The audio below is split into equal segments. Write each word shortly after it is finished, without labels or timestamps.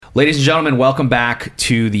Ladies and gentlemen, welcome back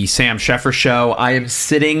to the Sam Sheffer Show. I am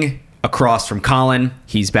sitting across from Colin.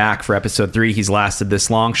 He's back for episode 3. He's lasted this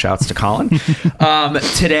long. Shouts to Colin.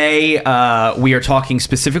 Today, we are talking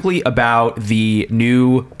specifically about the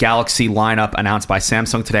new Galaxy lineup announced by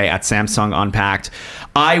Samsung today at Samsung Unpacked.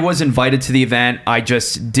 I was invited to the event. I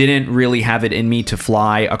just didn't really have it in me to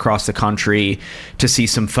fly across the country to see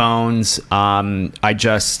some phones. I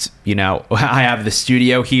just, I have the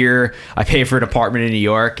studio here. I pay for an apartment in New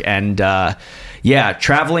York, and yeah,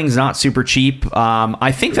 traveling's not super cheap.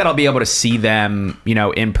 I think that I'll be able to see them,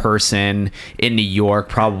 in person in New York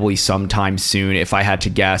probably sometime soon, if I had to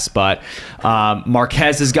guess. But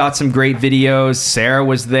Marquez has got some great videos. Sarah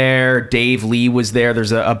was there. Dave Lee was there.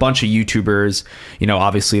 There's a bunch of YouTubers,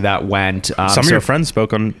 obviously that went. Some of your friends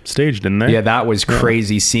spoke on stage, didn't they? Yeah, that was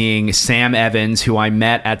crazy. Seeing Sam Evans, who I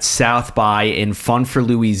met at South by in Fun for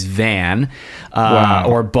Louie's van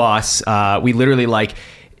or bus. We literally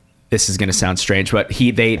this is going to sound strange, but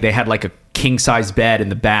they had like a king size bed in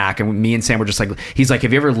the back, and me and Sam were just like, he's like,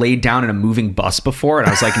 have you ever laid down in a moving bus before? And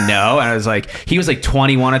I was like, no. And I was like, he was like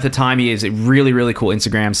 21 at the time. He has a really, really cool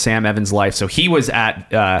Instagram, Sam Evans Life. So he was at,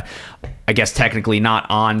 I guess technically not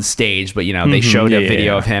on stage, but they showed a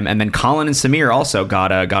video of him. And then Colin and Samir also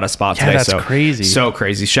got a spot today. That's crazy. So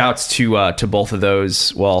crazy. Shouts to both of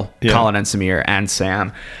those. Well, Colin and Samir and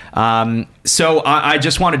Sam. So I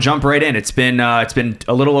just want to jump right in. It's been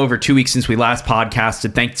a little over 2 weeks since we last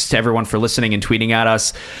podcasted. Thanks to everyone for listening and tweeting at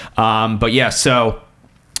us. But yeah, so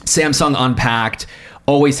Samsung Unpacked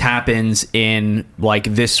always happens in like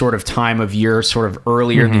this sort of time of year, sort of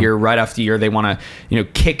earlier in the year, right after the year. They want to,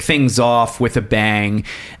 kick things off with a bang.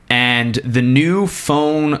 And the new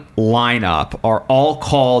phone lineup are all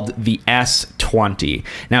called the S20.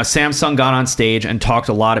 Now, Samsung got on stage and talked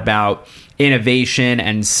a lot about innovation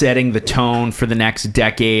and setting the tone for the next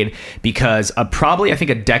decade, because probably I think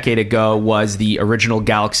a decade ago was the original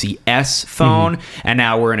Galaxy S phone, and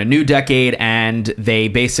now we're in a new decade, and they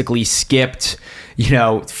basically skipped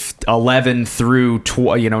 11 through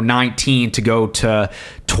 19 to go to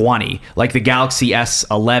 20. Like the Galaxy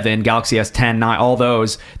S11, Galaxy S10, 9, all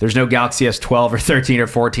those. There's no Galaxy S12 or 13 or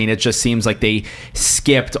 14. It just seems like they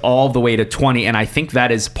skipped all the way to 20, and I think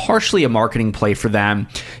that is partially a marketing play for them,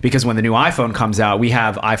 because when the new iPhone comes out, we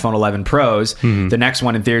have iPhone 11 Pros. The next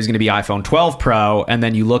one in theory is going to be iPhone 12 Pro, and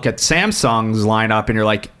then you look at Samsung's lineup and you're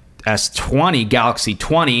like, S20, Galaxy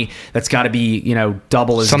 20, that's got to be,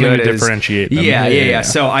 double as something good to differentiate them. Yeah.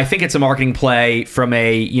 So I think it's a marketing play from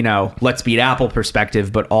a, let's beat Apple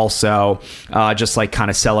perspective, but also just like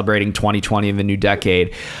kind of celebrating 2020 in the new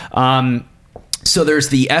decade. So there's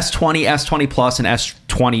the S20, S20 Plus, and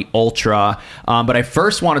S20 Ultra. But I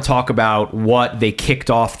first want to talk about what they kicked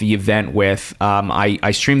off the event with. I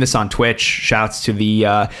streamed this on Twitch. Shouts to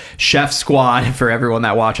the Chef Squad for everyone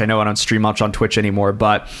that watch. I know I don't stream much on Twitch anymore,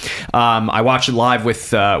 but I watched it live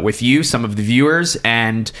with you, some of the viewers,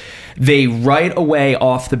 and they right away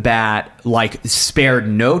off the bat spared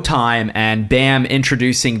no time, and bam,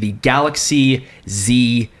 introducing the Galaxy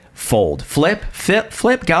Z Flip,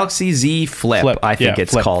 Galaxy Z Flip, I think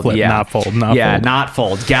it's called. Flip, not fold. Not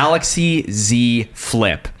fold. Galaxy Z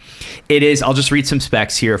Flip. It is, I'll just read some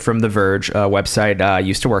specs here from the Verge website I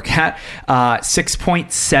used to work at.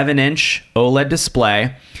 6.7-inch OLED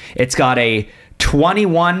display. It's got a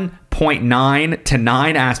 21.9 to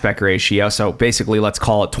 9 aspect ratio. So basically, let's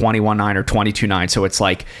call it 21.9 or 22.9. So it's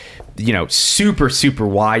like, super, super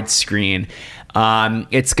wide screen.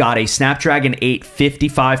 It's got a Snapdragon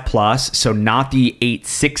 855 Plus, so not the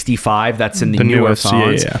 865 that's in the newer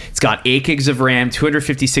phones. Yeah. It's got 8 gigs of RAM,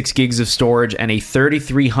 256 gigs of storage, and a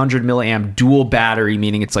 3300 milliamp dual battery,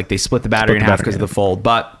 meaning it's like they split the battery in half because of the fold.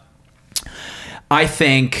 But I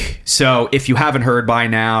think, so if you haven't heard by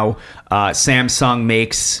now, Samsung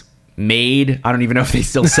made, I don't even know if they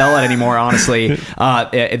still sell it anymore, honestly.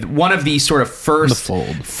 One of the sort of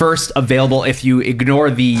first available, if you ignore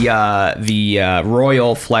the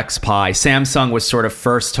Royal Flex Pi, Samsung was sort of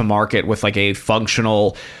first to market with like a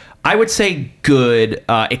functional, I would say good,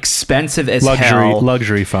 expensive as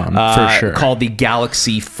luxury phone, for sure, called the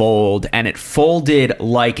Galaxy Fold, and it folded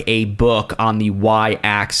like a book on the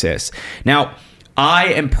Y-axis. Now, I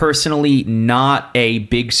am personally not a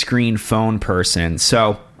big screen phone person,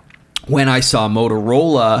 so when I saw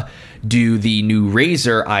Motorola do the new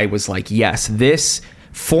Razr, I was like, yes, this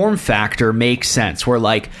form factor makes sense. Where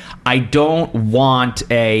like, I don't want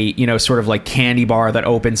a, sort of like candy bar that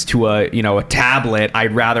opens to a tablet.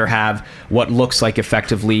 I'd rather have what looks like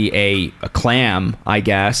effectively a clam, I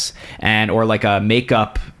guess, or like a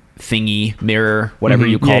makeup thingy, mirror, whatever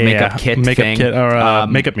you call makeup kit or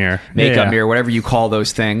makeup mirror. Makeup mirror, whatever you call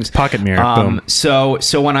those things. Pocket mirror. Boom. So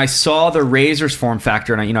when I saw the Razr's form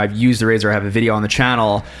factor, and I've used the Razr, I have a video on the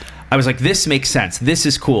channel, I was like, this makes sense. This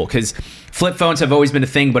is cool, because flip phones have always been a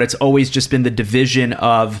thing, but it's always just been the division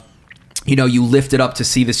of, you lift it up to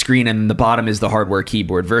see the screen and the bottom is the hardware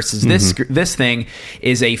keyboard, versus this thing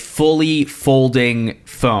is a fully folding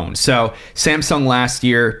phone. So Samsung last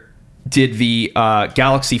year did the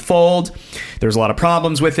Galaxy Fold. There's a lot of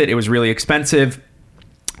problems with it. It was really expensive.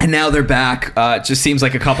 And now they're back. It just seems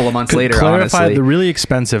like a couple of months later, honestly. The really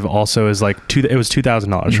expensive also is like it was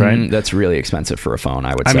 $2,000, right? That's really expensive for a phone,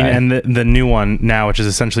 I would say. I mean, and the new one now, which is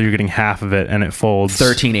essentially you're getting half of it and it folds.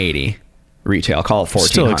 $1,380 retail. Call it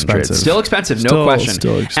 $1,400. Still expensive. No question.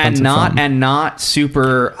 Still expensive and not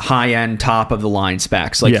super high end, top of the line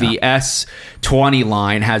specs. Like the S20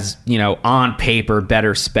 line has, on paper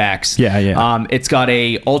better specs. It's got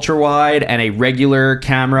a ultra wide and a regular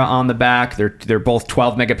camera on the back. They're both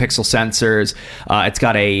 12 megapixel sensors. It's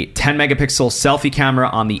got a 10 megapixel selfie camera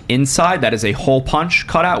on the inside. That is a hole punch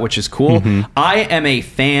cutout, which is cool. I am a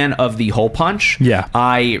fan of the hole punch.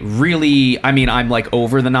 I'm like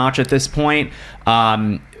over the notch at this point.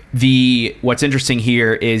 What's interesting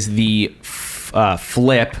here is the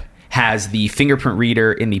Flip has the fingerprint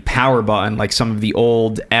reader in the power button, like some of the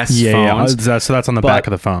old S phones. So that's on the back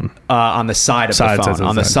of the phone. On the side of the phone.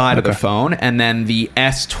 On the side of the phone. And then the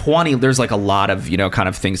S20, there's like a lot of, kind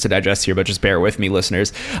of things to digest here, but just bear with me,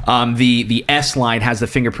 listeners. The S line has the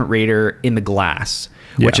fingerprint reader in the glass,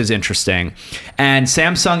 which is interesting. And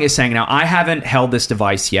Samsung is saying, now I haven't held this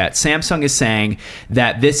device yet. Samsung is saying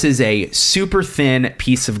that this is a super thin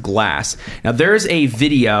piece of glass. Now there's a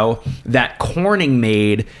video that Corning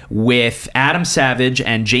made with Adam Savage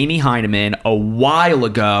and Jamie Heineman a while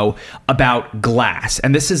ago about glass.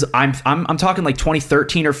 And this is, I'm talking like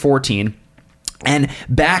 2013 or 14. And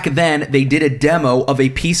back then, they did a demo of a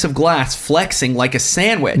piece of glass flexing like a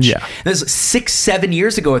sandwich. This is 6-7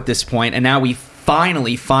 years ago at this point, and now we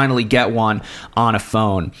finally get one on a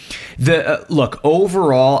phone. Look,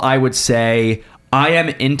 overall, I would say I am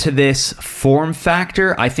into this form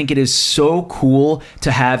factor. I think it is so cool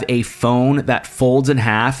to have a phone that folds in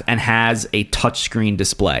half and has a touchscreen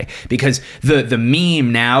display, because the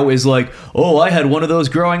meme now is like, oh, I had one of those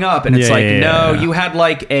growing up, and it's you had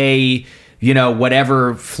like a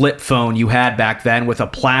whatever flip phone you had back then with a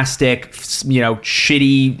plastic,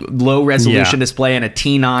 shitty low resolution display and a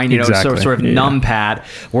T9, sort of numpad.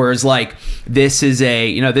 Whereas like this is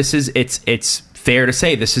it's fair to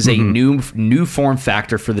say this is a new form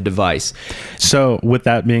factor for the device. So with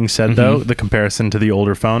that being said, though, the comparison to the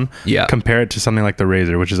older phone, compare it to something like the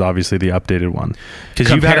Razr, which is obviously the updated one. Because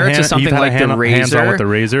compare it to something like the Razr, hands-on with the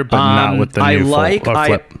Razr, but not with the new Flip.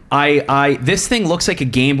 This thing looks like a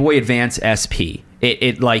Game Boy Advance SP.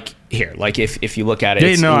 It like here, like if you look at it,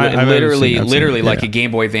 it's literally like a Game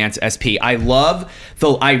Boy Advance SP. I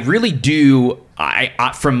really do. I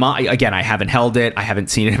haven't held it. I haven't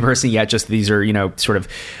seen it in person yet. Just these are, sort of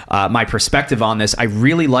my perspective on this. I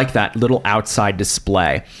really like that little outside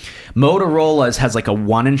display. Motorola's has like a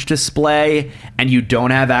 1-inch display, and you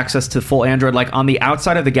don't have access to full Android. Like on the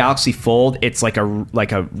outside of the Galaxy Fold, it's like a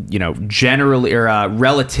generally or a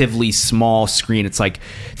relatively small screen. It's like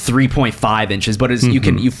 3.5 inches, but you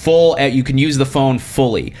can use the phone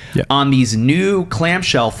fully. On these new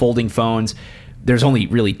clamshell folding phones, there's only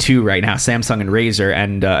really two right now, Samsung and Razr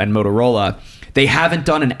and Motorola. They haven't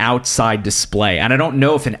done an outside display, and I don't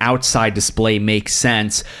know if an outside display makes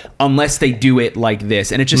sense unless they do it like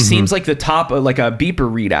this. And it just seems like the top, like a beeper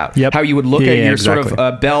readout. How you would look at your sort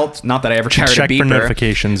of belt. Not that I ever carried a beeper. Check for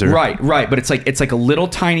notifications. Right. But it's like a little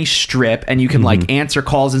tiny strip, and you can like answer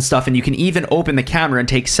calls and stuff, and you can even open the camera and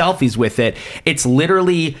take selfies with it. It's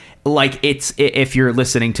literally like if you're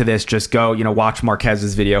listening to this, just go watch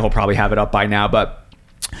Marquez's video. He'll probably have it up by now, but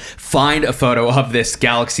find a photo of this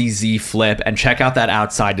Galaxy Z Flip and check out that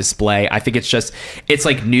outside display. I think it's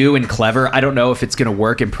like new and clever. I don't know if it's going to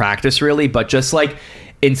work in practice really, but just like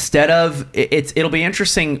instead of it'll be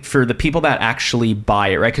interesting for the people that actually buy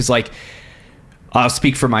it, right? Because like I'll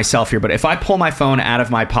speak for myself here, but if I pull my phone out of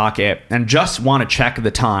my pocket and just want to check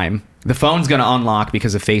the time, the phone's going to unlock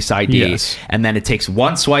because of Face ID. And then it takes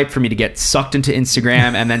one swipe for me to get sucked into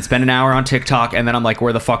Instagram and then spend an hour on TikTok. And then I'm like,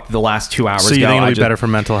 where the fuck did the last 2 hours go? So you think it'll be better for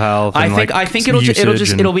mental health? I think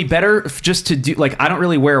it'll be better just to do, like, I don't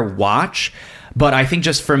really wear a watch, but I think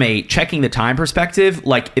just from a checking the time perspective,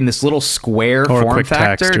 like in this little square form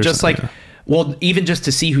factor, just like well, even just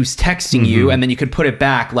to see who's texting you, and then you could put it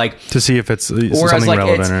back, like to see if it's something like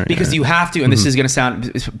relevant. Because you have to, and this is going to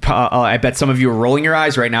sound, I bet some of you are rolling your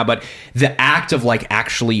eyes right now, but the act of like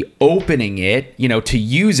actually opening it, you know, to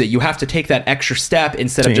use it, you have to take that extra step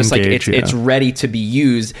instead of just engage, like it's ready to be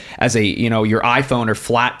used as a, you know, your iPhone or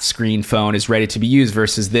flat screen phone is ready to be used,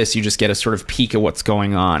 versus this, you just get a sort of peek at what's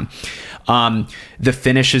going on. The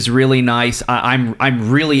finish is really nice. I'm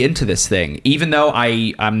really into this thing. Even though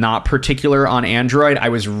I'm not particular on Android, I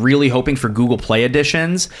was really hoping for Google Play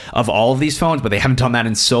editions of all of these phones, but they haven't done that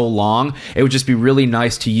in so long. It would just be really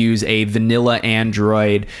nice to use a vanilla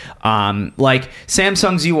Android. Like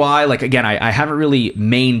Samsung's UI, like again, I haven't really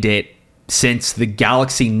mained it since the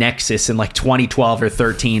Galaxy Nexus in like 2012 or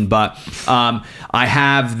 13, but I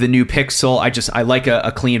have the new Pixel. I like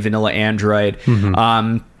a clean vanilla Android.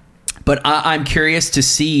 But I'm curious to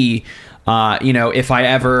see, you know, if I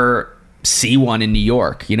ever see one in New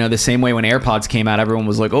York. You know, the same way when AirPods came out, everyone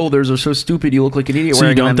was like, "Oh, those are so stupid. You look like an idiot." So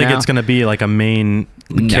you don't think it's going to be like a main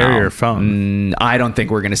carrier phone? I don't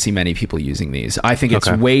think we're going to see many people using these. I think it's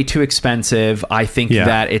way too expensive. I think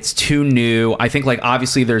that it's too new. I think, like,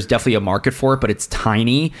 obviously there's definitely a market for it, but it's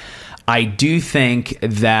tiny. I do think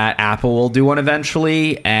that Apple will do one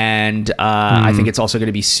eventually, and I think it's also going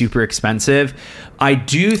to be super expensive. I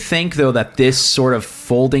do think, though, that this sort of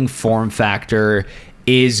folding form factor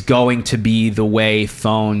is going to be the way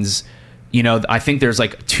phones, you know, I think there's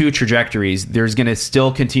like two trajectories. There's going to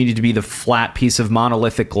still continue to be the flat piece of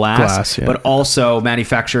monolithic glass but also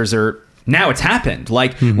manufacturers are... Now it's happened.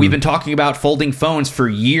 Like we've been talking about folding phones for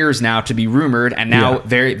years now to be rumored, and now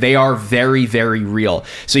they are very, very real.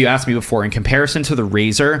 So you asked me before, in comparison to the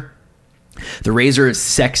Razr is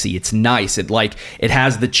sexy. It's nice. It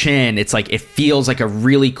has the chin. It's like, it feels like a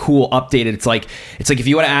really cool updated. It's like if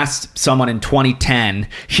you would have asked someone in 2010,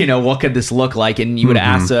 you know, what could this look like? And you would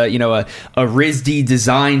have asked a RISD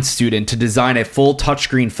design student to design a full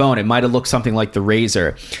touchscreen phone, it might have looked something like the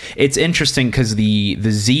Razr. It's interesting because the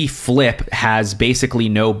Z Flip has basically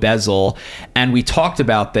no bezel. And we talked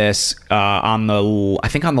about this on the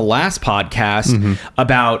last podcast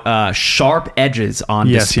about sharp edges on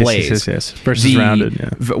displays. Yes. Versus rounded.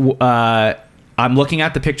 I'm looking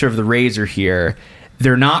at the picture of the Razr here.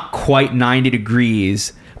 They're not quite 90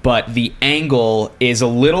 degrees, but the angle is a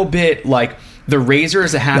little bit like the Razr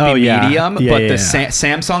is a happy medium, but the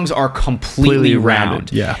Samsungs are completely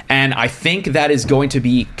round. Yeah. And I think that is going to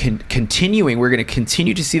be continuing. We're going to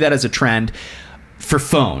continue to see that as a trend for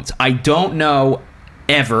phones. I don't know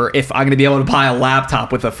ever if I'm going to be able to buy a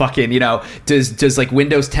laptop with a fucking, you know, does like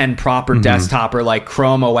Windows 10 proper desktop or like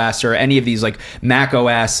Chrome OS or any of these, like Mac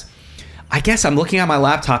OS. I guess I'm looking at my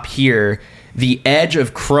laptop here. The edge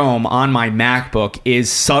of Chrome on my MacBook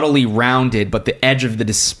is subtly rounded, but the edge of the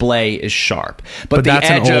display is sharp. But that's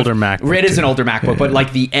an older MacBook. It is an older MacBook, but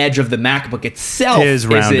like the edge of the MacBook itself is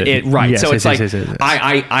rounded. Right. Yes, so it's yes.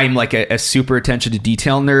 I'm like a super attention to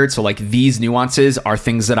detail nerd. So like these nuances are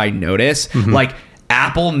things that I notice. Like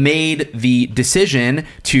Apple made the decision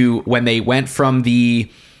to, when they went from the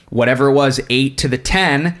whatever it was 8 to the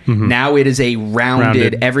 10, now it is a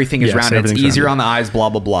rounded. Everything is rounded. It's easier on the eyes, blah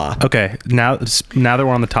blah blah. Okay, now that we're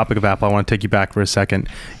on the topic of Apple, I want to take you back for a second.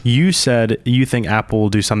 You said you think Apple will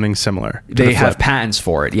do something similar. They have patents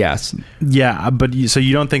for it, yes. Yeah, but so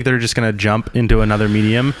you don't think they're just going to jump into another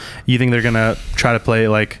medium? You think they're going to try to play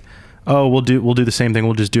like, oh, we'll do the same thing,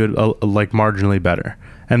 we'll just do it like marginally better?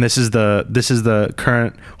 And this is the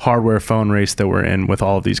current hardware phone race that we're in with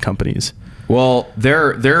all of these companies. Well,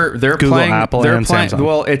 they're Google, playing. Apple, they're and playing, Samsung.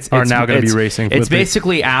 Well, it's now going to be racing. It's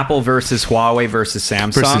basically Apple versus Huawei versus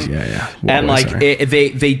Samsung. Huawei, and like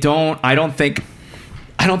they don't. I don't think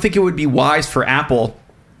it would be wise for Apple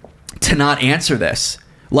to not answer this.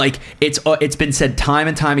 Like it's been said time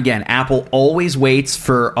and time again. Apple always waits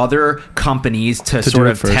for other companies to sort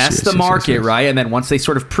of test the market, right? And then once they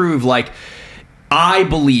sort of prove, like, I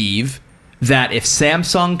believe that if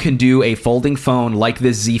Samsung can do a folding phone like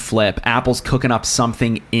this Z Flip, Apple's cooking up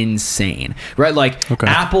something insane, right? Like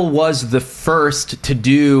Apple was the first to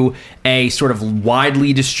do a sort of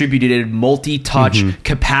widely distributed, multi-touch,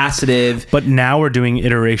 capacitive. But now we're doing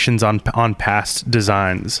iterations on past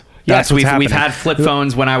designs. Yes, we've had flip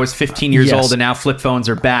phones when I was 15 years old, and now flip phones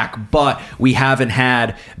are back. But we haven't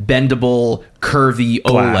had bendable, curvy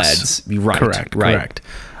glass. OLEDs. Right. Correct.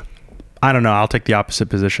 I don't know. I'll take the opposite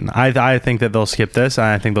position. I think that they'll skip this, and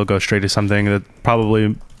I think they'll go straight to something that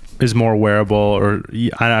probably is more wearable. Or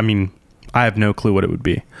I mean, I have no clue what it would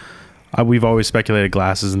be. We've always speculated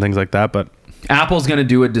glasses and things like that, but Apple's going to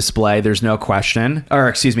do a display. There's no question. Or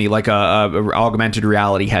excuse me, like a augmented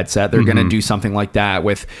reality headset. They're going to do something like that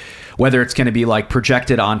with, whether it's going to be like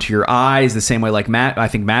projected onto your eyes the same way like I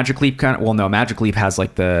think Magic Leap Magic Leap has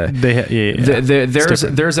like there's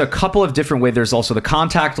a couple of different ways. There's also the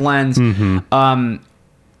contact lens.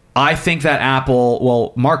 I think that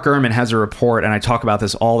Apple, Mark Gurman has a report, and I talk about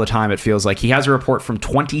this all the time, it feels like. He has a report from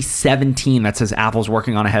 2017 that says Apple's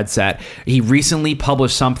working on a headset. He recently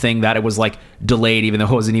published something that it was like delayed, even though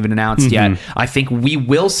it wasn't even announced yet. I think we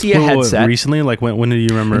will see a headset. Recently? Like when did you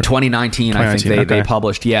remember? In 2019, I think they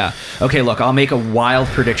published. Yeah. Okay, look, I'll make a wild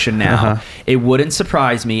prediction now. It wouldn't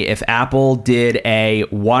surprise me if Apple did a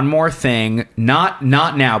one more thing, not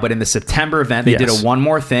now, but in the September event, they did a one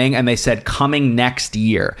more thing, and they said coming next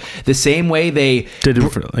year. The same way they did it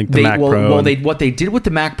for like the Mac Pro. What they did with the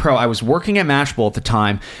Mac Pro, I was working at Mashable at the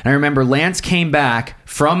time, and I remember Lance came back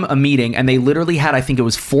from a meeting, and they literally had, I think it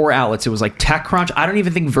was 4 outlets. It was like TechCrunch. I don't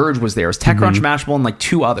even think Verge was there. It was TechCrunch, Mashable, and like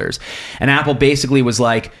 2 others. And Apple basically was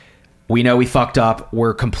like, we know we fucked up.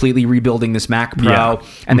 We're completely rebuilding this Mac Pro.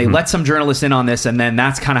 And they let some journalists in on this, and then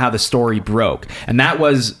that's kind of how the story broke. And that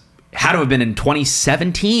had to have been in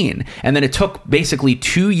 2017. And then it took basically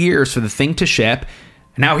 2 years for the thing to ship.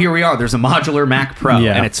 Now here we are. There's a modular Mac Pro,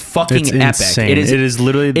 and it's fucking epic. Insane. It is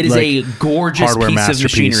literally like a gorgeous piece of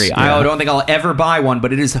machinery. Yeah. I don't think I'll ever buy one,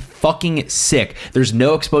 but it is fucking sick. There's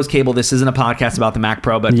no exposed cable. This isn't a podcast about the Mac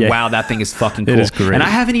Pro, but wow, that thing is fucking cool. It is great. And I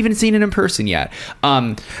haven't even seen it in person yet.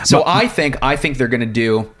 So I think they're gonna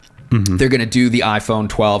do they're gonna do the iPhone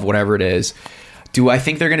 12, whatever it is. Do I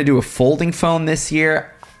think they're gonna do a folding phone this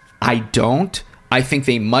year? I don't. I think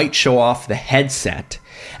they might show off the headset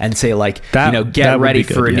and say like, get ready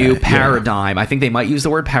for a new paradigm. I think they might use the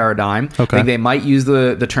word paradigm. I think they might use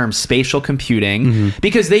the term spatial computing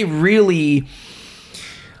because they really,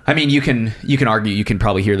 I mean, you can argue, you can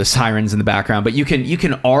probably hear the sirens in the background, but you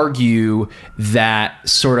can argue that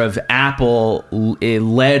sort of Apple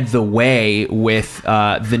led the way with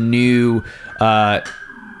the new, I'm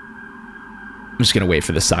just going to wait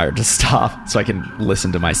for the siren to stop so I can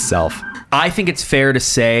listen to myself. I think it's fair to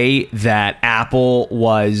say that Apple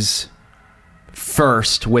was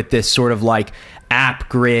first with this sort of like app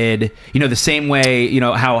grid, the same way,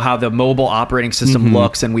 how the mobile operating system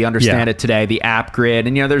looks and we understand it today, the app grid,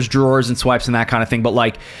 and there's drawers and swipes and that kind of thing. But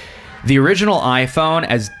like the original iPhone,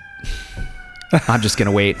 I'm just going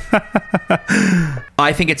to wait.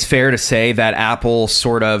 I think it's fair to say that Apple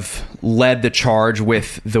sort of led the charge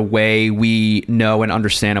with the way we know and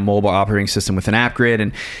understand a mobile operating system with an app grid.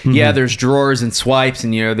 And there's drawers and swipes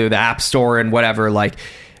and, the App Store and whatever. Like,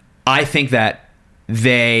 I think that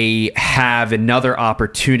they have another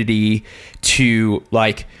opportunity to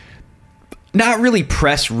like, not really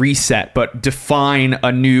press reset, but define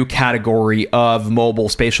a new category of mobile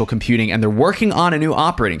spatial computing. And they're working on a new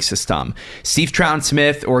operating system. Steve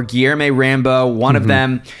Troughton-Smith or Guilherme Rambo, one of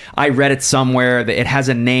them, I read it somewhere that it has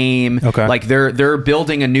a name. Like they're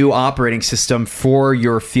building a new operating system for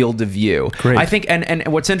your field of view. Great. I think, and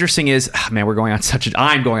what's interesting is, I'm going on such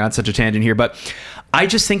a tangent here, but I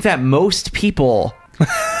just think that most people,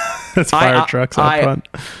 that's fire trucks out front.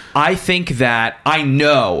 I think that I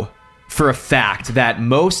know for a fact that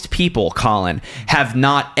most people, Colin, have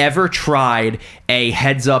not ever tried a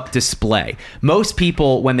heads-up display. Most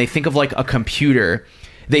people, when they think of like a computer,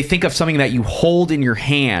 they think of something that you hold in your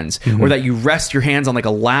hands or that you rest your hands on like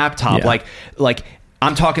a laptop, like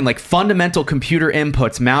I'm talking like fundamental computer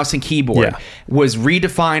inputs, mouse and keyboard, was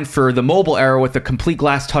redefined for the mobile era with a complete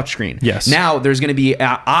glass touchscreen. Yes. Now there's going to be,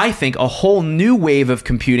 I think, a whole new wave of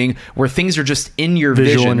computing where things are just in your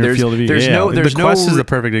vision. In your field of view. The Quest is the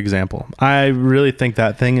perfect example. I really think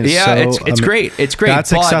that thing is it's great. It's great.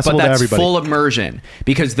 That's accessible but that's to everybody. Full immersion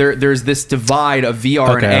because there's this divide of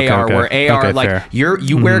VR and AR where AR like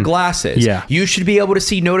you wear glasses. Yeah. You should be able to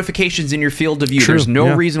see notifications in your field of view. True. There's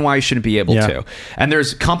no reason why you shouldn't be able to. And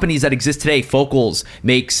there's companies that exist today. Focals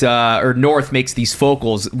makes or North makes these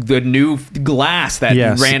focals. The new glass that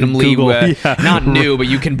randomly not new, but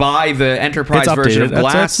you can buy the enterprise version of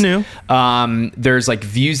glass. That's new. There's like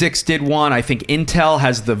Vuzix did one. I think Intel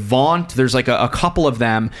has the Vaunt. There's like a couple of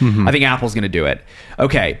them. I think Apple's going to do it.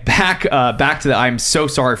 Okay, back to the. I'm so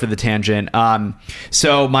sorry for the tangent.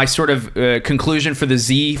 So my sort of conclusion for the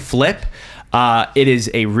Z Flip. It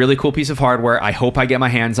is a really cool piece of hardware. I hope I get my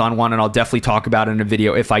hands on one, and I'll definitely talk about it in a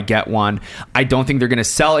video if I get one. I don't think they're going to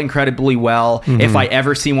sell incredibly well. If I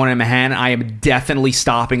ever see one in my hand, I am definitely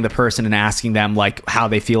stopping the person and asking them like how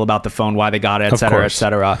they feel about the phone, why they got it, et cetera, et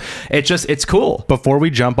cetera. It's cool. Before we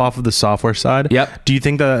jump off of the software side, do you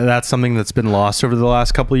think that that's something that's been lost over the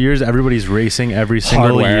last couple of years? Everybody's racing every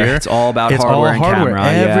single year. It's all about hardware and camera.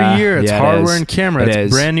 Every year, it's hardware and camera.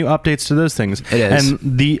 It's brand new updates to those things. It is.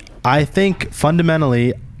 And I think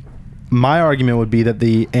fundamentally, my argument would be that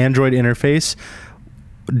the Android interface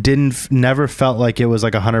never felt like it was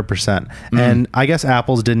like 100%. And I guess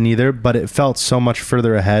Apple's didn't either, but it felt so much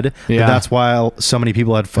further ahead. That's why so many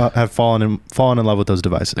people have fallen in love with those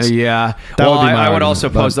devices. Yeah. Well, I would also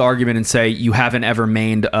pose the argument and say you haven't ever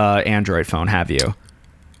mained an Android phone, have you?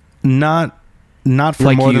 Not for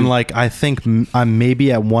like more than like, I think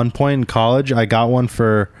maybe at one point in college, I had one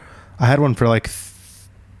for like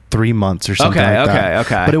 3 months or something like that.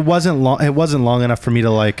 Okay. But it wasn't long enough for me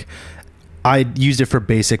to like. I used it for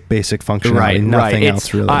basic functionality, nothing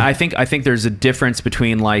else really. I think there's a difference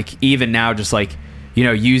between like even now just like, you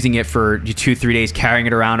know, using it for 2-3 days, carrying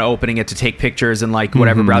it around, opening it to take pictures and like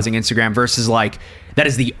whatever, browsing Instagram, versus like that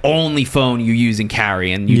is the only phone you use and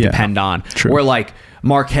carry and you depend on. True. Or like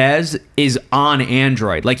Marquez is on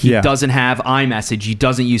Android. Like he doesn't have iMessage. He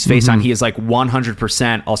doesn't use FaceTime. He is like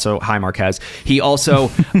 100%. Also, hi Marquez. He also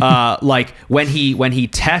like when he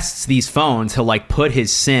tests these phones, he'll like put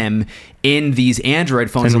his SIM in these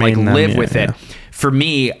Android phones and like live with it. For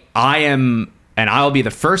me, I'll be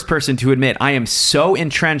the first person to admit I am so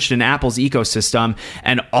entrenched in Apple's ecosystem,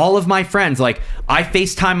 and all of my friends, like I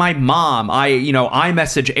FaceTime my mom,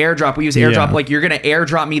 iMessage, AirDrop, we use AirDrop, like you're going to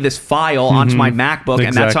AirDrop me this file onto my MacBook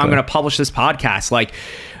and that's how I'm going to publish this podcast. Like,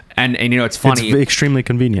 and you know, it's funny. It's extremely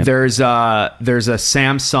convenient. There's a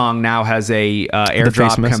Samsung now has a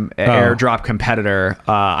AirDrop competitor.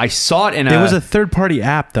 I saw it in It was a third-party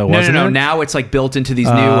app though, wasn't it? No. Now it's like built into these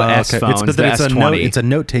new S phones. It's a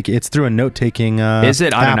note-taking. It's through a note-taking is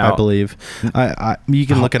it? I don't know. I believe. You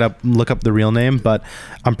can look up the real name, but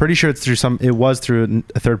I'm pretty sure it's through it was through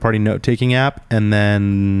a third-party note-taking app, and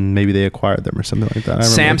then maybe they acquired them or something like that.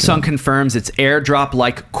 Samsung confirms its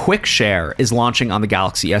AirDrop-like Quick Share is launching on the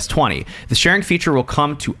Galaxy S20. The sharing feature will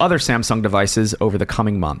come to other Samsung devices over the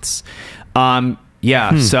coming months. So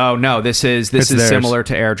no, this is similar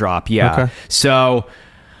to AirDrop. Yeah. Okay. So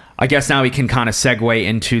I guess now we can kind of segue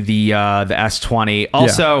into the S20.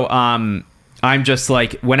 Also, I'm just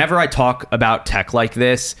like, whenever I talk about tech like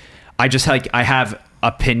this, I have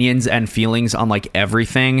opinions and feelings on like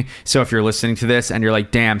everything. So if you're listening to this and you're like,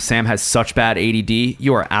 damn, Sam has such bad ADD,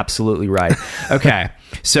 you are absolutely right. Okay.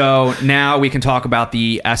 So now we can talk about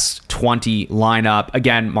the S20 lineup.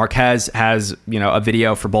 Again, Marquez has, a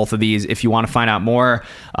video for both of these. If you want to find out more,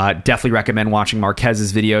 definitely recommend watching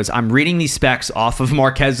Marquez's videos. I'm reading these specs off of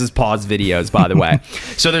Marquez's pause videos, by the way.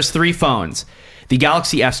 So there's 3 phones. The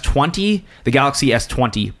Galaxy S20, the Galaxy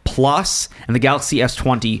S20 Plus, and the Galaxy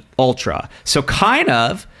S20 Ultra. So kind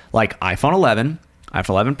of like iPhone 11, iPhone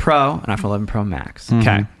 11 Pro, and iPhone 11 Pro Max.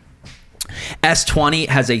 Okay. S20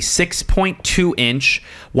 has a 6.2-inch,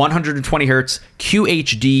 120 hertz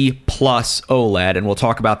QHD plus OLED, and we'll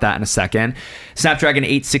talk about that in a second. Snapdragon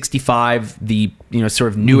 865, the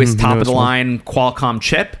sort of newest top of the line Qualcomm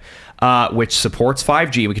chip. Which supports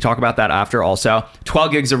 5G. We can talk about that after also.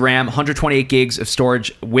 12 gigs of RAM, 128 gigs of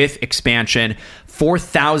storage with expansion,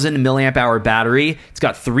 4,000 milliamp hour battery. It's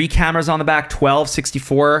got 3 cameras on the back, 12,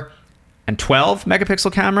 64, and 12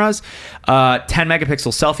 megapixel cameras, 10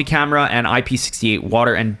 megapixel selfie camera, and IP68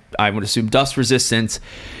 water and I would assume dust resistance.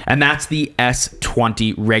 And that's the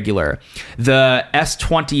S20 regular. The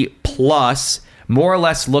S20 Plus more or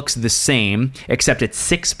less looks the same, except it's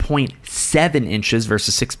 6.7 inches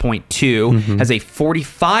versus 6.2, has a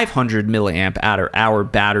 4,500 milliamp hour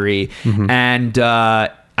battery, and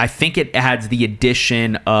I think it adds the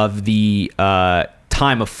addition of the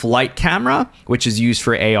time of flight camera, which is used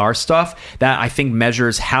for AR stuff, that I think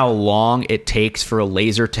measures how long it takes for a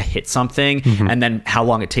laser to hit something and then how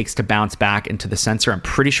long it takes to bounce back into the sensor. I'm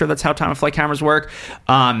pretty sure that's how time of flight cameras work.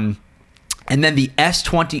 And then the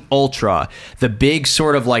S20 Ultra, the big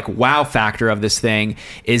sort of like wow factor of this thing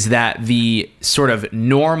is that the sort of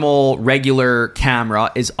normal regular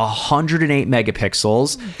camera is 108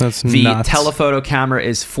 megapixels. That's the nuts. telephoto camera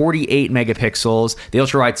is 48 megapixels. The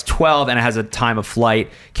ultra wide's 12, and it has a time of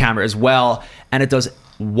flight camera as well. And it does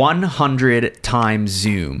 100 times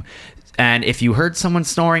zoom. And if you heard someone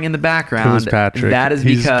snoring in the background, It was Patrick. that is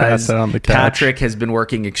He's because passed out on the couch. Patrick has been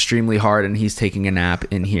working extremely hard and he's taking a nap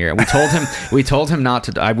in here. We told him not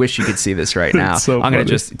to. I wish you could see this right now. So I'm going funny. to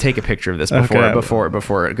just take a picture of this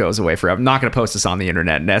before it goes away forever. I'm not going to post this on the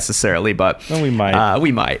internet necessarily, but Well, we might.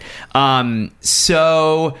 we might.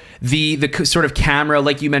 So the sort of camera,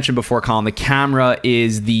 like you mentioned before, Colin, the camera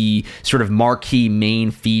is the sort of marquee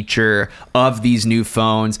main feature of these new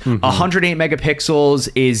phones. 108 megapixels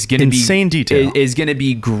is going to be Insane detail. Is going to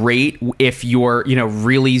be great if you're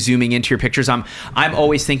really zooming into your pictures. I'm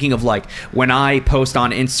always thinking of like when I post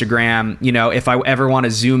on Instagram, if I ever want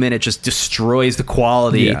to zoom in, it just destroys the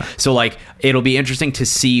quality. Yeah. So like it'll be interesting to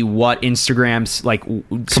see what Instagram's like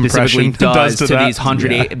specifically Compression does to that. these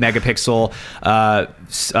 108 megapixel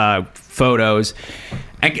photos.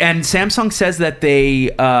 And Samsung says that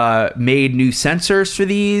they made new sensors for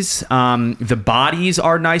these. The bodies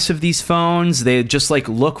are nice of these phones. They just like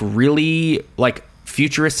look really like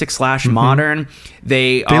futuristic / modern.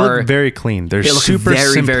 They look very clean. They're look super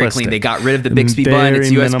very, very simplistic. clean. They got rid of the Bixby button. It's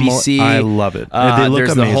Very USB-C. minimal. I love it. They look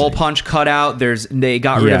there's amazing. the hole punch cutout. They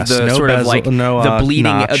got rid of the no sort of bezel, like no, the bleeding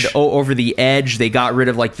notch. over the edge. They got rid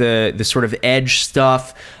of like the sort of edge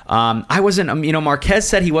stuff. I wasn't, Marquez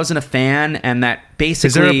said he wasn't a fan, and that basically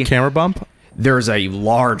Is there a camera bump? There's a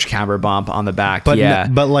large camera bump on the back. But yeah.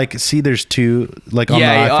 but like, see, there's two. Like on the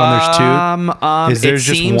iPhone, there's two. Is there it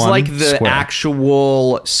just seems one like the square?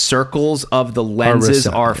 actual circles of the lenses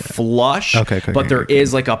recessed, are yeah. flush. Okay, but there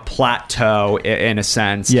is like a plateau in a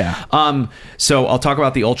sense. Yeah. So I'll talk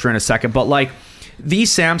about the Ultra in a second, but like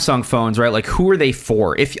these Samsung phones, right? Like who are they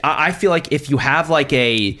for? If I feel like if you have like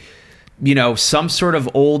a some sort of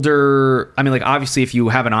older, like obviously if you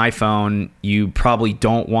have an iPhone, you probably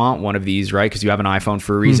don't want one of these, right? Because you have an iPhone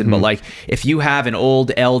for a reason. But like if you have an old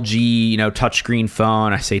LG, touchscreen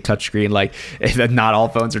phone, I say touchscreen, like not all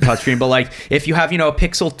phones are touchscreen, but like if you have, a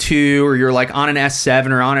Pixel 2 or you're like on an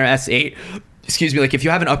S7 or on an S8, excuse me, like if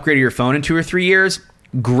you haven't upgraded your phone in 2 or 3 years,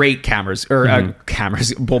 great cameras or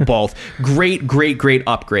cameras, both great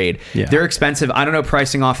upgrade. Yeah. They're expensive. I don't know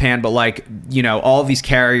pricing offhand, but like all of these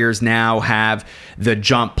carriers now have the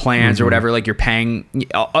jump plans or whatever. Like you're paying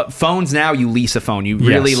phones now. You lease a phone. You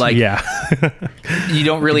really you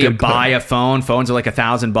don't really buy a phone. Phones are like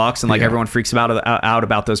 $1,000, and like everyone freaks out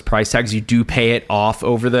about those price tags. You do pay it off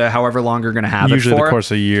over the however long you're going to have usually it for. the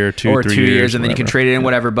course of a year, 2 or 3 2 years, years, and then you can trade it in,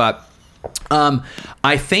 whatever. But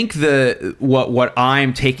I think what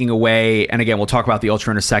I'm taking away, and again, we'll talk about the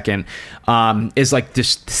Ultra in a second, is like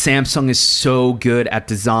this Samsung is so good at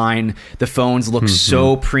design. The phones look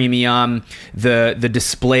so premium. The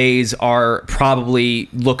displays are probably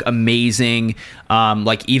look amazing.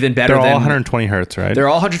 Like even better They're than all 120 hertz, right? They're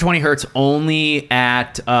all 120 hertz only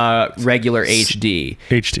at regular HD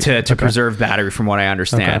to preserve battery, from what I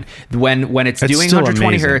understand. Okay. When it's doing still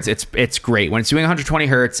 120 amazing. hertz, it's great. When it's doing 120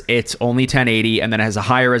 hertz, it's only 1080, and then it has a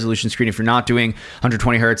higher resolution screen if you're not doing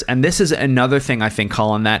 120 hertz. And this is another thing I think,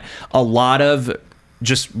 Colin, that a lot of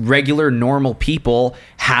just regular normal people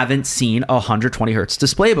haven't seen a 120 hertz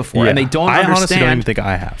display before, and they don't understand. I honestly don't even think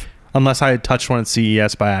I have, unless I had touched one at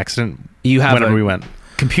CES by accident. Whenever we went.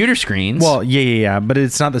 Computer screens. Well, yeah, but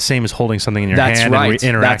it's not the same as holding something in your hand and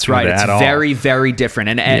interacting That's right. with it It's at all. very, very different.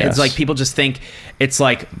 And it's like people just think it's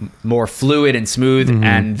like more fluid and smooth,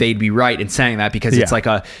 and they'd be right in saying that because it's like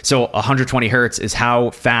 120 hertz is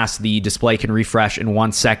how fast the display can refresh in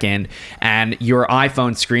 1 second, and your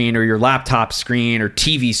iPhone screen or your laptop screen or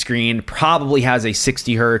TV screen probably has a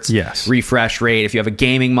 60 hertz refresh rate. If you have a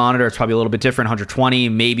gaming monitor, it's probably a little bit different, 120,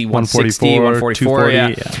 maybe 160, 144,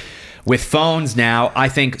 yeah. With phones now, I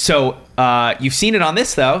think so. You've seen it on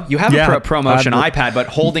this though. You have a ProMotion iPad, but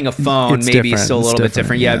holding a phone maybe is still a little bit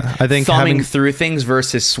different. Yeah, I think thumbing through things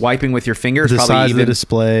versus swiping with your fingers. The probably size even of the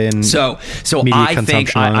display and so I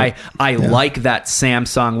think I like that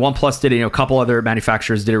Samsung. OnePlus did it. A couple other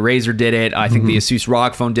manufacturers did it. Razer did it. I think the Asus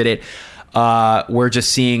ROG phone did it. We're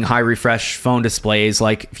just seeing high refresh phone displays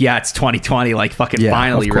like, it's 2020, like fucking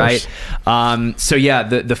finally, right? So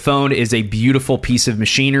the phone is a beautiful piece of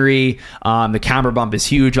machinery. The camera bump is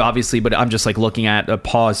huge, obviously, but I'm just like looking at a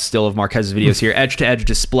pause still of Marquez's videos here. Edge to edge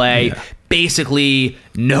display, basically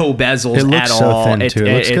no bezels at all. Thin too.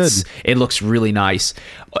 It looks good. It looks really nice.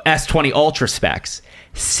 S20 Ultra specs,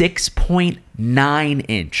 6.9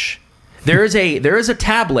 inch. There is a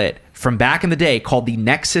tablet from back in the day called the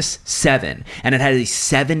Nexus 7, and it has a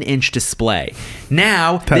 7-inch display.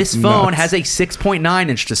 Now, this phone has a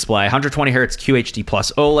 6.9-inch display, 120 hertz QHD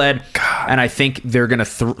plus OLED, and I think they're going to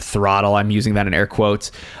throttle, I'm using that in air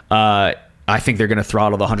quotes, I think they're going to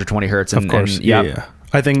throttle the 120 hertz. Of course, yeah.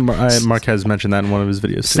 I think Marquez mentioned that in one of his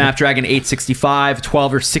videos too. Snapdragon 865,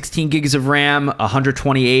 12 or 16 gigs of RAM,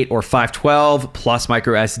 128 or 512 plus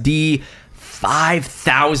micro SD,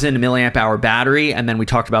 5,000 milliamp hour battery. And then we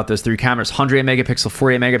talked about those 3 cameras: 108 megapixel,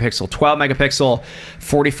 48 megapixel, 12 megapixel,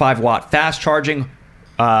 45 watt fast charging,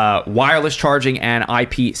 wireless charging, and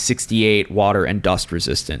IP68 water and dust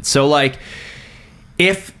resistant. So like,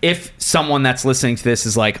 if someone that's listening to this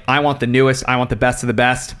is like, I want the newest, I want the best of the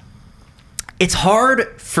best, it's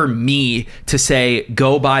hard for me to say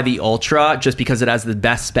go buy the Ultra just because it has the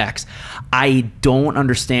best specs. I don't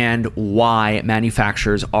understand why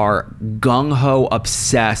manufacturers are gung-ho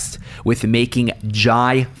obsessed with making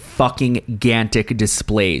fucking-gantic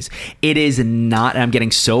displays. It is not, and I'm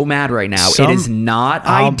getting so mad right now, it is not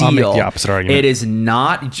ideal. I'll make the opposite argument. It is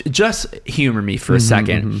not, just humor me for a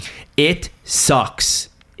second. It sucks.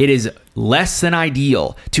 It is less than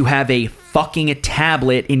ideal to have a fucking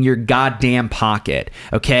tablet in your goddamn pocket,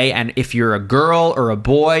 okay? And if you're a girl or a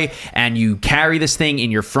boy and you carry this thing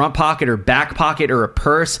in your front pocket or back pocket or a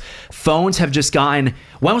purse, phones have just gotten...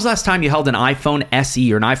 When was the last time you held an iPhone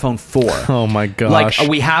SE or an iPhone 4? Oh my gosh. Like,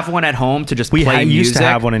 we have one at home to just play music. We used to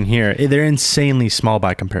have one in here. They're insanely small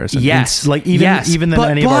by comparison. Yes. Even than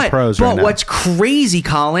any of our pros right now. But what's crazy,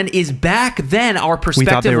 Colin, is back then our perspective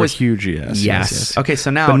we thought they was... were huge, yes. Okay,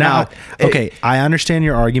 so now... But now okay, I understand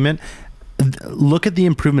your argument. Look at the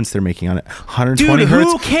improvements they're making on it. 120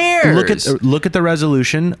 hertz. Who cares? Look at the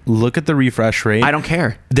resolution. Look at the refresh rate. I don't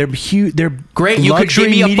care. They're huge. They're great. You could give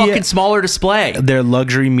me a fucking smaller display. They're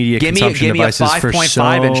luxury media consumption devices for so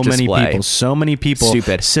many people. So many people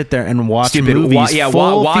sit there and watch movies.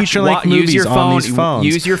 Full feature-length movies on these phones.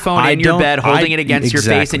 Use your phone in your bed, holding it against your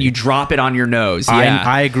face, and you drop it on your nose. Yeah.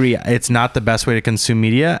 I agree. It's not the best way to consume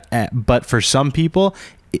media, but for some people,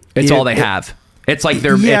 it's all they have. It's like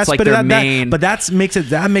their main. But that makes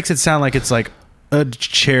it sound like it's like a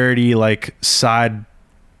charity like side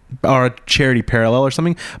or a charity parallel or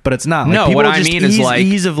something. But it's not. Like, no, what I mean is like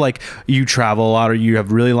ease of like you travel a lot or you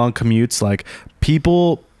have really long commutes. Like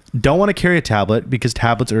people don't want to carry a tablet because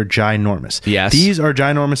tablets are ginormous. Yes, these are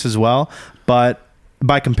ginormous as well. But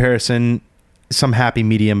by comparison, some happy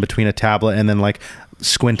medium between a tablet and then like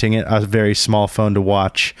squinting at a very small phone to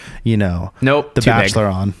watch, Nope, The Bachelor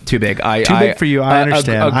on. Too big. Too big for you. I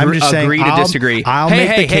understand. I'm just saying. Agree to disagree. I'll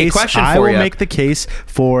make the case. I will make the case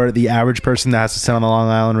for the average person that has to sit on the Long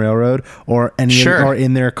Island Railroad or or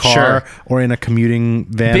in their car or in a commuting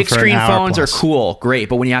van. Big for screen an hour phones plus. are cool, great,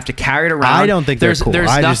 but when you have to carry it around, I don't think they're cool.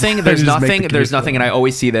 There's nothing, and I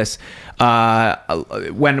always see this.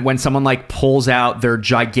 When someone like pulls out their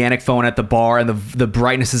gigantic phone at the bar and the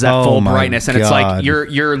brightness is at full brightness, and it's like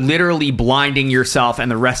you're literally blinding yourself and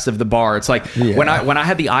the rest of the bar. It's like when I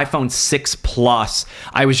had the iPhone 6 Plus,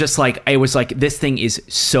 I was just like, it was like, this thing is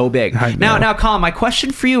so big. Now, Colin, my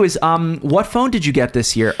question for you is, what phone did you get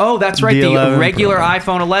this year? Oh, that's right, the regular Pro.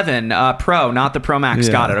 iPhone 11 Pro, not the Pro Max.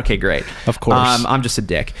 Yeah. Got it. Okay, great. Of course. I'm just a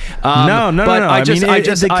dick. No.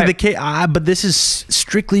 But this is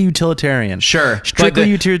strictly utilitarian. Sure, strictly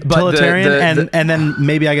utilitarian, and then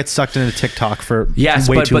maybe I get sucked into TikTok for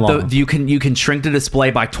way too long. You can shrink the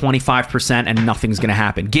display by 25% and nothing's going to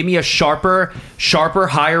happen. Give me a sharper,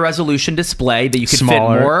 higher resolution display that you can fit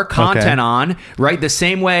more content on. Right, the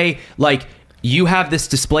same way like. You have this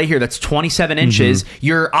display here that's 27 inches.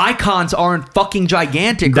 Your icons aren't fucking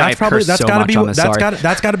gigantic. That's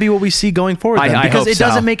got to be what we see going forward. Because it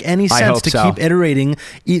doesn't make any sense to keep iterating.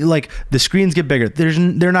 Like the screens get bigger.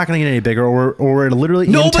 They're not going to get any bigger, or we're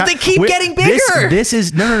literally but they keep getting bigger. This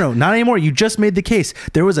is no, not anymore. You just made the case.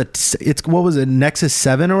 There was what was it, Nexus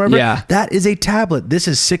 7 or whatever? Yeah, that is a tablet. This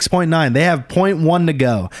is 6.9. They have 0.1 to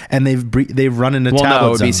go, and they've run into tablet. No,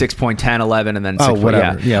 it would be 6.10, 11, and then 6.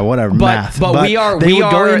 Whatever. Yeah, whatever. Math. But we are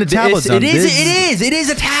in the tablet zone. It is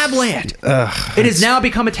a tablet. It has now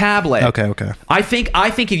become a tablet. Okay. I think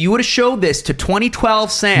if you would have showed this to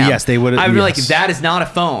 2012 Sam, yes, they would. I would be like, that is not a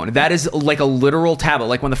phone. That is like a literal tablet.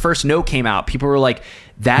 Like when the first Note came out, people were like,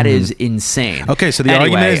 that is insane. Okay, so the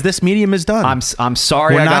argument is this medium is done. I'm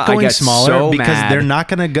sorry. We're not going smaller so because they're not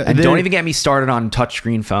going to go. And don't even get me started on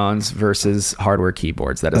touchscreen phones versus hardware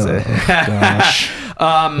keyboards. That is it. Gosh.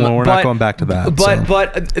 Well, we're not going back to that. But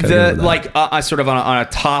sort of on a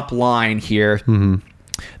top line here,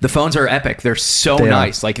 the phones are epic. They're so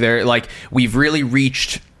nice. Like they're like we've really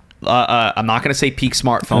reached. I'm not going to say peak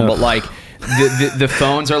smartphone, but like the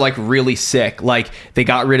phones are like really sick. Like they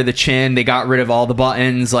got rid of the chin, they got rid of all the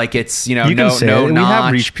buttons. Like it's, you know, You can say no it. notch. We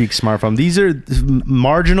have reached peak smartphone. These are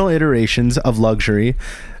marginal iterations of luxury.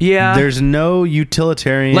 Yeah. There's no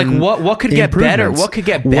utilitarian. Like what could get better? improvements. What could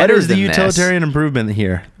get better? What is the than this? utilitarian improvement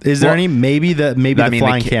here? Is there Well, any? Maybe the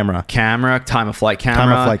flying camera. Time of flight camera.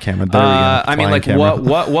 Time of flight camera. There we go. I mean, Flying like camera.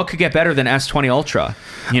 what could get better than S20 Ultra?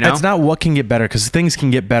 You know, It's not what can get better, because things can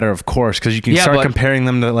get better, of course, because you can Yeah, start but- comparing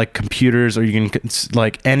them to like computers, or you can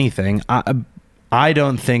like anything. I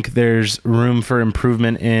don't think there's room for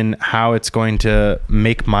improvement in how it's going to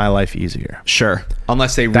make my life easier. Sure,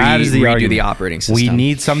 unless they That is the redo argument. the operating system. We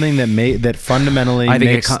need something that fundamentally I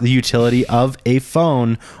think makes the utility of a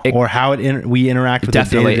phone or how we interact with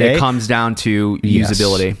Definitely, it day to day. it comes down to Yes.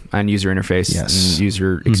 usability and user interface Yes. and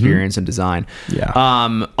user experience and design. Yeah.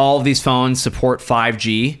 All of these phones support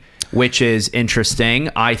 5G, which is interesting.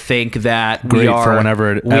 I think that Great for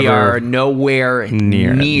whenever it we ever are nowhere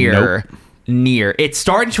near. It's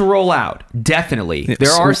starting to roll out. Definitely,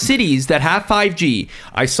 there are cities that have 5G.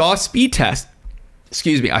 I saw a speed test.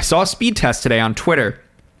 Excuse me. I saw a speed test today on Twitter.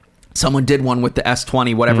 Someone did one with the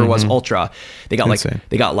S20, whatever it was, Ultra. They got Insane.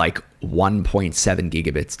 like 1.7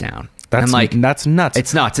 gigabits down. That's and like that's nuts.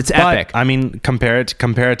 It's nuts. It's But, epic. I mean, compare it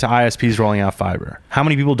to ISPs rolling out fiber. How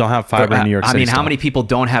many people don't have fiber in New York City? I mean, how still? many people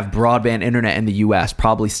don't have broadband internet in the U.S.?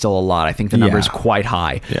 Probably still a lot. I think the number is Yeah. quite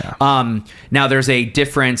high. Yeah. Now, there's a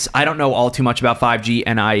difference. I don't know all too much about 5G,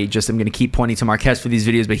 and I just am going to keep pointing to Marquez for these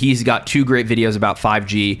videos, but he's got 2 great videos about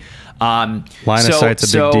 5G. Line of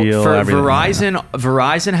sight's a big deal, For everything,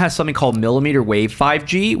 Verizon has something called millimeter wave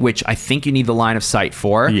 5G, which I think you need the line of sight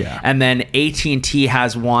for. Yeah. And then AT&T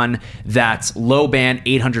has one that's low band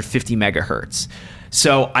 850 megahertz.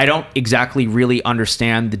 So I don't exactly really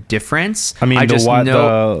understand the difference. I mean, I just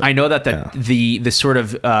know the- I know that the sort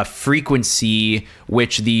of frequency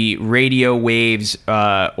which the radio waves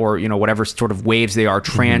or you know whatever sort of waves they are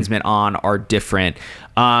transmit on are different.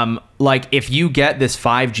 Like if you get this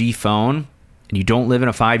 5G phone and you don't live in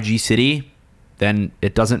a 5G city, then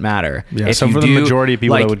it doesn't matter. Yeah, If so you for the do, majority of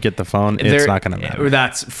people like, that would get the phone, it's not going to matter.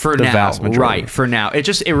 That's for The now, vast majority. right? For now,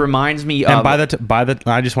 it reminds me And of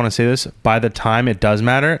I just want to say this: by the time it does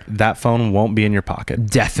matter, that phone won't be in your pocket.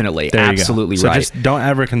 definitely, There you go. absolutely So right. just don't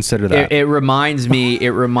ever consider that. It reminds me. It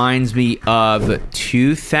reminds me of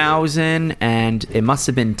 2000, and it must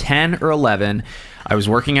have been 10 or 11. I was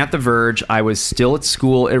working at The Verge. I was still at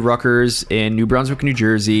school at Rutgers in New Brunswick, New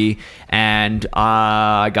Jersey, and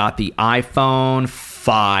I got the iPhone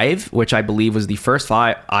 5, which I believe was the first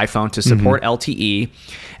iPhone to support LTE.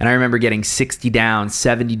 And I remember getting 60 down,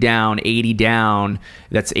 70 down, 80 down.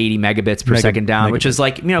 That's 80 megabits per second down, which is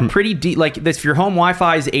like, you know, pretty deep. Like this, if your home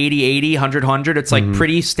Wi-Fi is 80, 80, 100, 100, it's like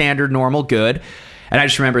pretty standard, normal, good. And I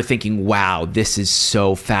just remember thinking, wow, this is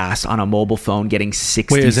so fast on a mobile phone, getting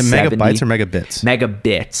 60, Wait, is it 70 megabytes or megabits?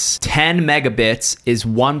 Megabits. 10 megabits is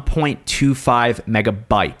 1.25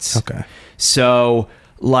 megabytes. Okay. So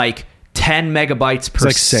like 10 megabytes per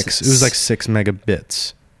It's like 6. It was like 6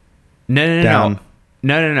 megabits. No. down.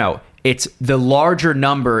 No. It's the larger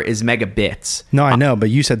number is megabits. No, I know, but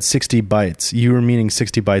you said 60 bytes. You were meaning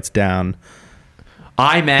 60 bytes down.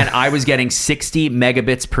 I meant I was getting 60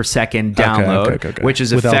 megabits per second download, okay. which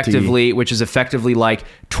is With effectively like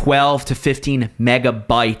 12 to 15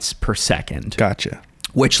 megabytes per second. Gotcha.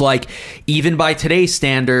 Which, like, even by today's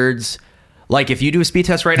standards, like if you do a speed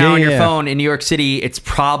test right now on your phone in New York City, it's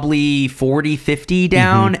probably 40, 50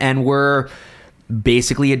 down, and we're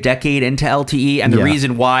basically a decade into LTE. And the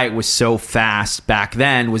reason why it was so fast back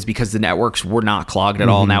then was because the networks were not clogged at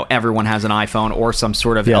all. Now everyone has an iPhone or some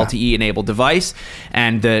sort of LTE enabled device,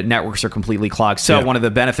 and the networks are completely clogged. So one of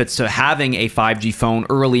the benefits to having a 5G phone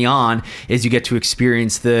early on is you get to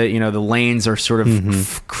experience the lanes are sort of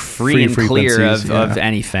free and clear of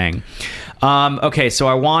anything. Okay, so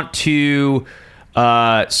I want to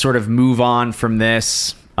sort of move on from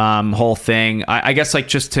this whole thing. I guess like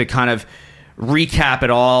just to kind of recap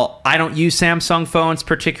it all, I don't use Samsung phones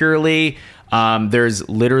particularly. There's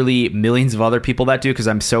literally millions of other people that do because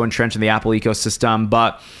I'm so entrenched in the Apple ecosystem.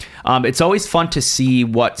 But it's always fun to see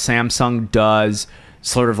what Samsung does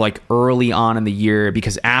sort of like early on in the year,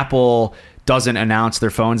 because Apple doesn't announce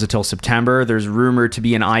their phones until September. There's rumored to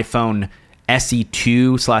be an iPhone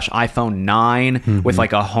SE2/iPhone 9 with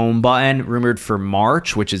like a home button rumored for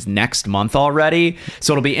March, which is next month already.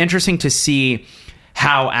 So it'll be interesting to see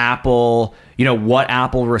how Apple, what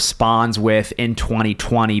Apple responds with in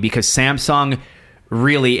 2020, because Samsung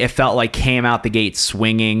really, it felt like came out the gate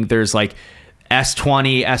swinging. There's like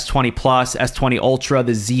S20, S20 Plus, S20 Ultra,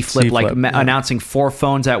 the Z Flip, announcing 4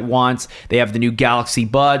 phones at once. They have the new Galaxy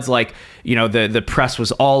Buds. Like, you know, the press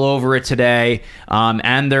was all over it today.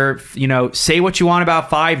 And they're, you know, say what you want about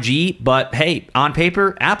 5G, but hey, on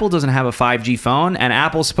paper, Apple doesn't have a 5G phone, and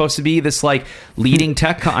Apple's supposed to be this like leading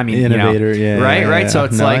tech, innovator, you know, right. So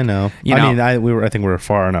it's I know. I think we're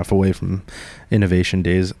far enough away from innovation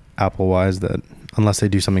days, Apple wise, that unless they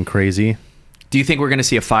do something crazy. Do you think we're going to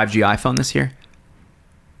see a 5G iPhone this year?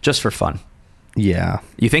 Just for fun. Yeah.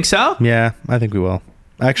 You think so? Yeah, I think we will.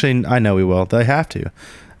 Actually, I know we will. They have to.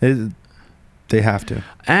 They have to.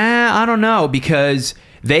 I don't know, because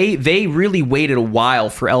they really waited a while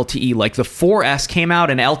for LTE. Like the 4S came out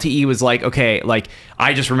and LTE was like, okay, like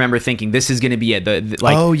I just remember thinking this is going to be it.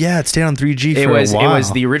 Oh yeah, it stayed on 3G for a while. It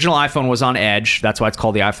was the original iPhone was on Edge. That's why it's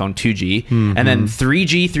called the iPhone 2G. Mm-hmm. And then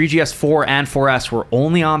 3G, 3GS4 and 4S were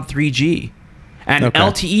only on 3G. And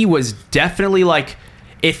LTE was definitely like,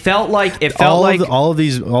 it felt like all of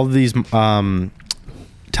these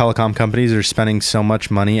telecom companies are spending so much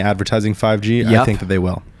money advertising 5G. Yep. I think that they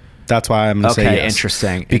will. That's why I'm going to say yes.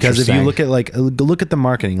 Interesting. Because if you look at the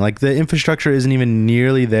marketing, like the infrastructure isn't even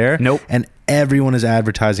nearly there. Nope. And everyone is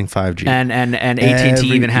advertising 5G. And AT&T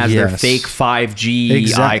even has their fake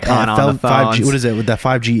 5G icon on the phones. 5G, what is it with that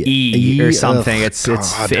 5G E or something?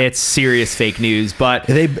 It's serious fake news. But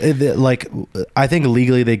they like, I think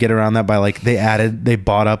legally they get around that by like they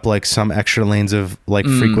bought up like some extra lanes of like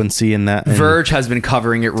frequency in that. Verge has been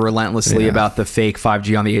covering it relentlessly about the fake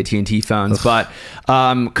 5G on the AT&T phones. Ugh.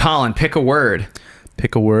 But Colin, pick a word.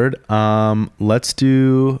 Pick a word. Let's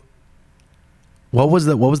do. What was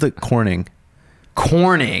the Corning?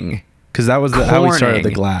 Corning, because that was how we started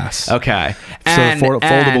the glass. Okay,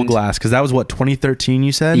 foldable glass, because that was what 2013.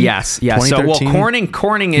 You said yes. So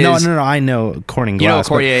Corning is no. I know Corning glass. You know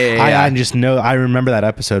Corning, yeah. I just know. I remember that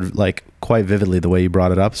episode like quite vividly the way you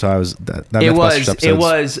brought it up. So I was It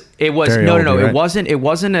was no. Right? It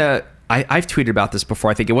wasn't a. I've tweeted about this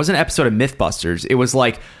before. I think it was an episode of MythBusters. It was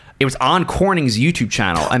like. It was on Corning's YouTube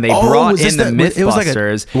channel, and they brought in the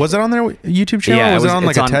MythBusters. Was it on their YouTube channel? Yeah, or was it on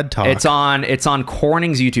like a TED Talk? It's on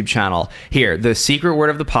Corning's YouTube channel. Here, the secret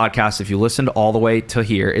word of the podcast, if you listened all the way to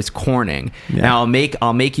here, is Corning. Yeah. Now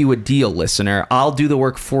I'll make you a deal, listener. I'll do the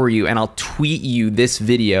work for you, and I'll tweet you this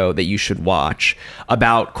video that you should watch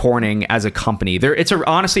about Corning as a company. It's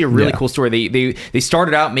honestly a really cool story. They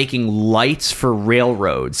started out making lights for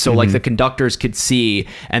railroads, so like the conductors could see,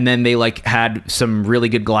 and then they like had some really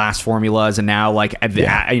good glass formulas, and now like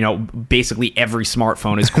you know, basically every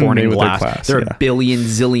smartphone is Corning glass. They're a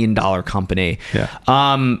billion-zillion dollar company.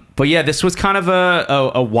 But yeah, this was kind of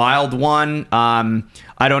a wild one.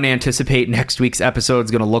 I don't anticipate next week's episode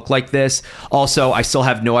is going to look like this. Also, I still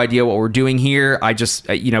have no idea what we're doing here. I just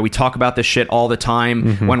we talk about this shit all the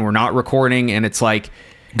time when we're not recording, and it's like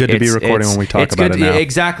good to be recording when we talk about it now.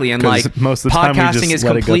 Exactly. And like most of the podcasting is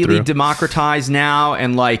completely democratized now,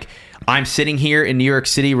 and like I'm sitting here in New York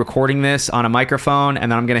City recording this on a microphone,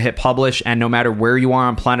 and then I'm going to hit publish, and no matter where you are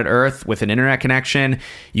on planet Earth with an internet connection,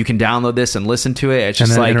 you can download this and listen to it. It's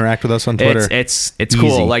just like interact with us on Twitter. It's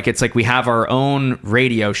cool. Like it's like we have our own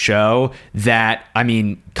radio show that, I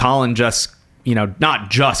mean, Colin just, you know, not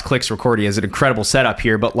just clicks record. He has an incredible setup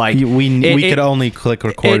here, but like we could only click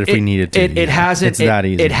record if we needed to. It hasn't. It's that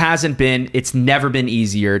easy. It hasn't been. It's never been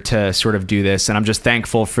easier to sort of do this, and I'm just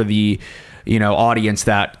thankful for the, you know, audience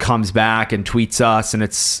that comes back and tweets us, and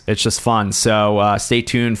it's just fun. So stay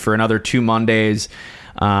tuned for another 2 Mondays,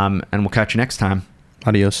 and we'll catch you next time.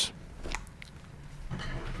 Adios.